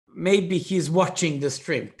maybe he's watching the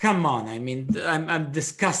stream. Come on, I mean, I'm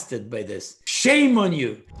disgusted by this. Shame on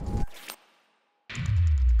you.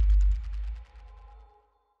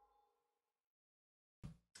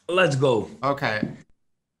 Let's go. Okay.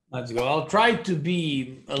 Let's go. I'll try to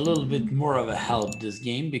be a little bit more of a help this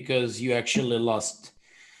game because you actually lost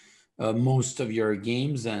most of your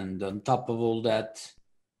games, and on top of all that.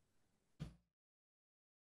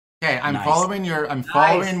 Okay, I'm Nice.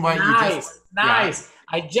 following what you just. Nice.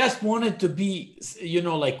 I just wanted to be,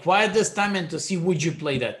 like quiet this time and to see would you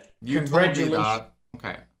play that. You told me Congratulations. that.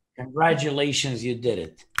 Okay. Congratulations, you did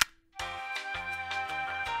it.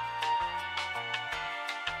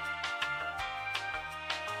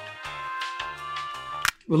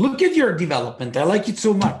 Well, look at your development. I like it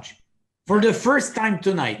so much. For the first time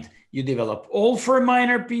tonight, you develop all 4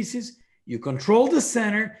 minor pieces, you control the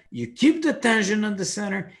center, you keep the tension on the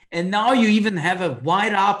center, and now you even have a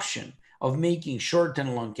wide option of making short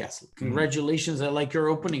and long castle. Congratulations. I like your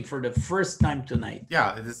opening for the first time tonight.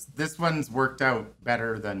 Yeah, this one's worked out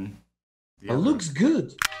better than the other. It looks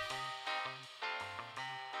good.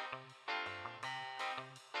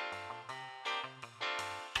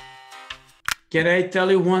 Can I tell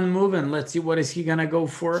you one move and let's see what is he gonna go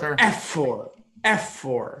for? Sure. F4,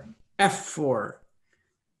 F4, F4,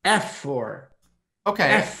 F4.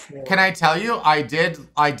 Okay. F4. Can I tell you, I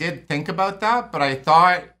did think about that, but I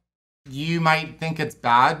thought you might think it's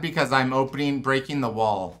bad because I'm breaking the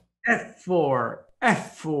wall. F4,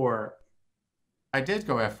 F4. I did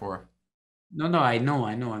go F4. No, I know,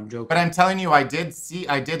 I'm joking. But I'm telling you, I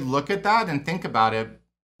did look at that and think about it.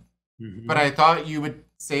 Mm-hmm. But I thought you would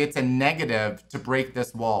say it's a negative to break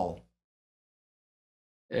this wall.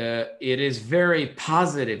 It is very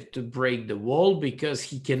positive to break the wall because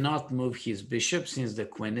he cannot move his bishop since the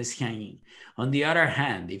queen is hanging. On the other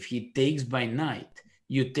hand, if he takes by knight,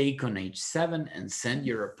 you take on h7 and send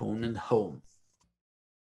your opponent home.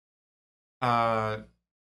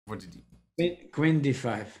 What did you? Queen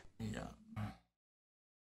d5. Yeah.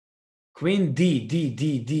 Queen D,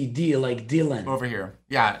 like Dylan. Over here.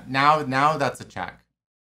 Yeah, now that's a check.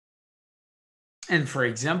 And for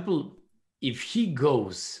example, if he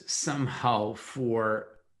goes somehow for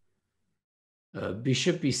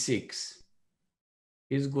bishop e6,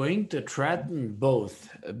 he's going to threaten both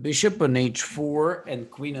bishop on h4 and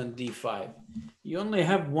queen on d5. You only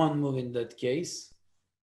have one move in that case.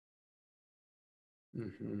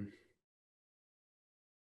 Mm-hmm.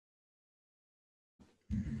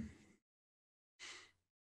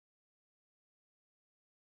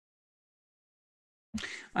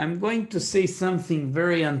 I'm going to say something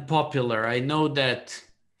very unpopular. I know that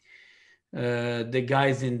the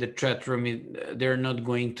guys in the chat room, they're not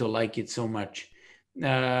going to like it so much.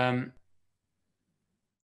 I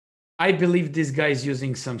believe this guy is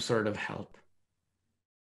using some sort of help.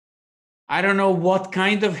 I don't know what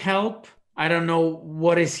kind of help. I don't know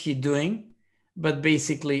what is he doing, but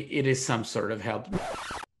basically it is some sort of help.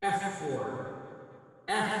 F4,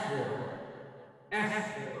 F4,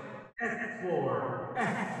 F4, F4,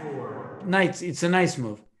 F4. Nice. It's a nice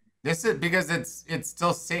move. This is because it's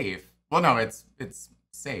still safe. Well, no, it's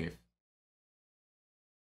safe.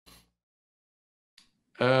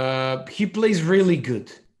 He plays really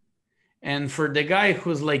good. And for the guy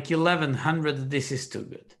who's like 1100, this is too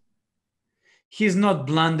good. He's not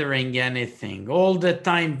blundering anything. All the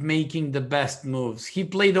time making the best moves. He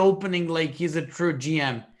played opening like he's a true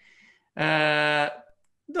GM.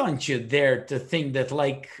 Don't you dare to think that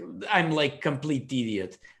like I'm like complete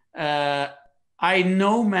idiot. I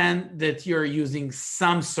know, man, that you're using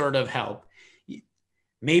some sort of help.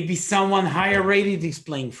 Maybe someone higher rated is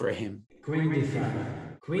playing for him. Queen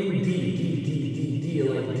d5. Queen D,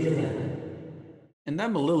 like Dylan. And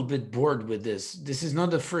I'm a little bit bored with this. This is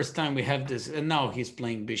not the first time we have this. And now he's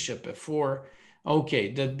playing bishop f4.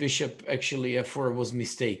 Okay, that bishop actually f4 was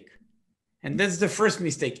mistake. And that's the first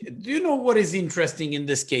mistake. Do you know what is interesting in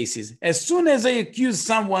this case is as soon as I accuse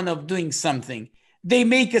someone of doing something, they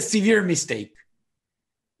make a severe mistake.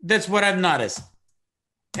 That's what I've noticed.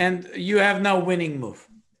 And you have now winning move.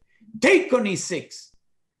 Take on e6.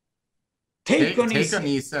 Take on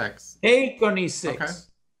e6. Take on e6.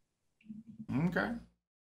 Okay.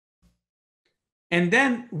 And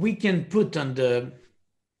then we can put on the...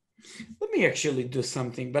 Let me actually do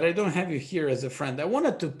something, but I don't have you here as a friend. I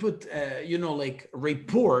wanted to put, like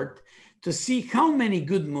report to see how many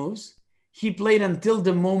good moves he played until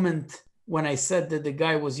the moment when I said that the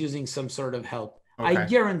guy was using some sort of help. Okay. I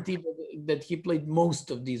guarantee that he played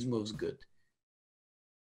most of these moves good.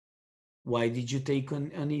 Why did you take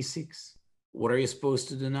on e6? What are you supposed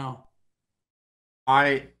to do now?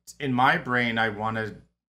 In my brain, I wanted...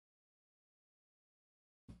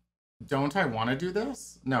 Don't I want to do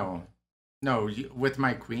this? No. No, with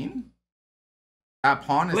my queen? That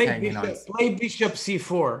pawn is hanging on. Play bishop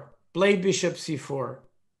c4. Play bishop c4.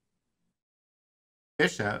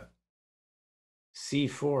 Bishop?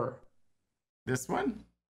 c4. This one?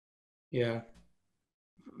 Yeah.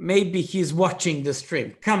 Maybe he's watching the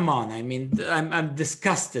stream. Come on. I mean, I'm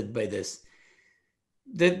disgusted by this.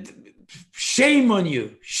 Shame on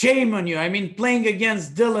you. Shame on you. I mean, playing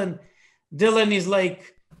against Dylan. Dylan is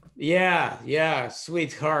like, yeah,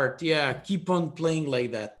 sweetheart. Yeah, keep on playing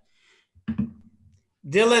like that.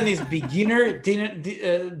 Dylan is beginner.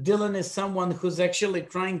 Dylan is someone who's actually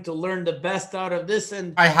trying to learn the best out of this.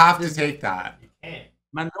 And I have to take that.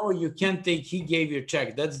 Man, no, you can't take. He gave you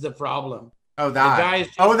check. That's the problem. Oh, that.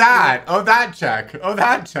 Oh, that. Oh, that check. Oh,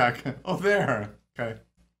 that check. Oh, there. Okay.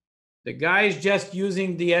 The guy is just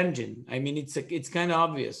using the engine. I mean, it's kind of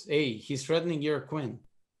obvious. Hey, he's threatening your queen.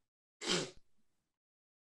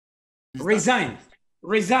 Resign.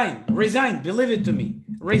 Believe it to me.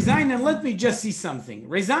 Resign and let me just see something.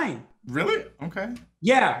 Resign. Really? Okay.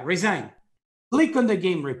 Yeah, resign. Click on the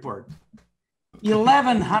game report.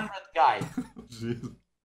 1100 guy.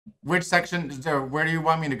 Which section? Where do you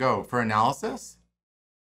want me to go for analysis?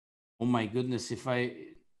 Oh my goodness! If I,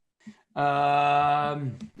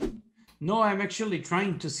 no, I'm actually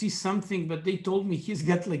trying to see something, but they told me he's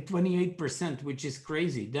got like 28%, which is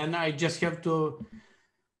crazy. Then I just have to.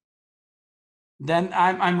 Then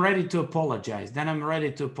I'm ready to apologize.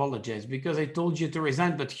 Because I told you to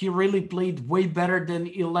resign, but he really played way better than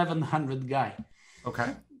 1100 guy.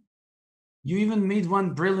 Okay. You even made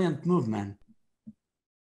one brilliant move, man.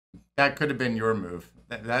 That could have been your move.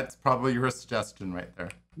 That's probably your suggestion right there.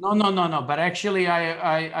 No. But actually,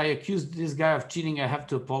 I accused this guy of cheating. I have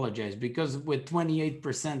to apologize because with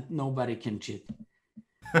 28%, nobody can cheat.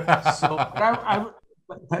 So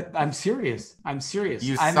I'm serious.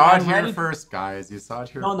 You saw it here first, guys. You saw it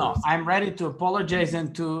here first. No. I'm ready to apologize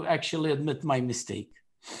and to actually admit my mistake.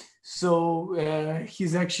 So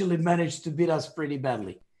he's actually managed to beat us pretty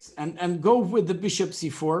badly. And go with the bishop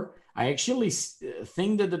c4. I actually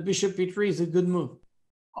think that the bishop e3 is a good move.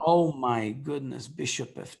 Oh my goodness,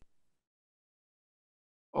 bishop f.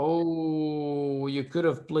 Oh, you could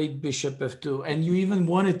have played bishop f2, and you even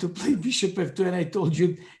wanted to play bishop f2, and I told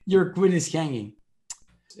you your queen is hanging.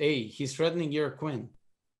 Hey, he's threatening your queen.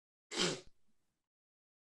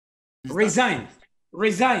 Resign.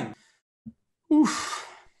 Oof.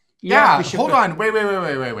 Yeah, hold on.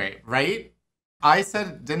 Wait. Right? I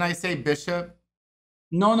said, didn't I say bishop?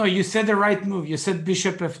 No, you said the right move. You said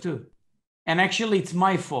bishop f2. And actually, it's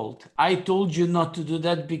my fault. I told you not to do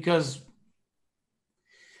that because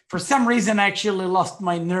for some reason, I actually lost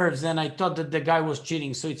my nerves and I thought that the guy was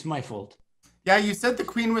cheating. So it's my fault. Yeah, you said the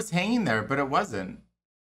queen was hanging there, but it wasn't.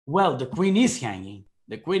 Well, the queen is hanging.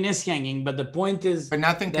 But the point is... But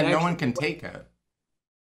no one can take it.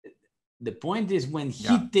 The point is when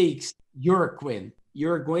he takes your queen,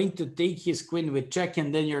 you're going to take his queen with check,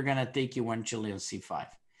 and then you're going to take eventually on c5.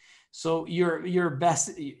 So you're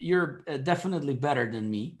definitely better than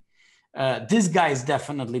me. This guy is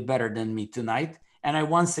definitely better than me tonight. And I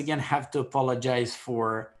once again have to apologize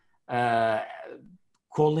for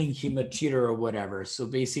calling him a cheater or whatever. So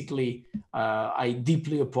basically, I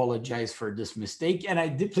deeply apologize for this mistake. And I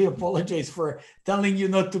deeply apologize for telling you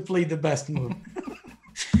not to play the best move.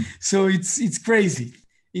 So it's crazy.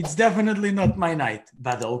 It's definitely not my night,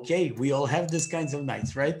 but okay, we all have these kinds of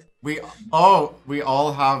nights, right? We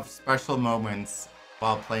all have special moments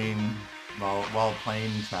while playing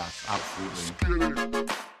chess. Absolutely.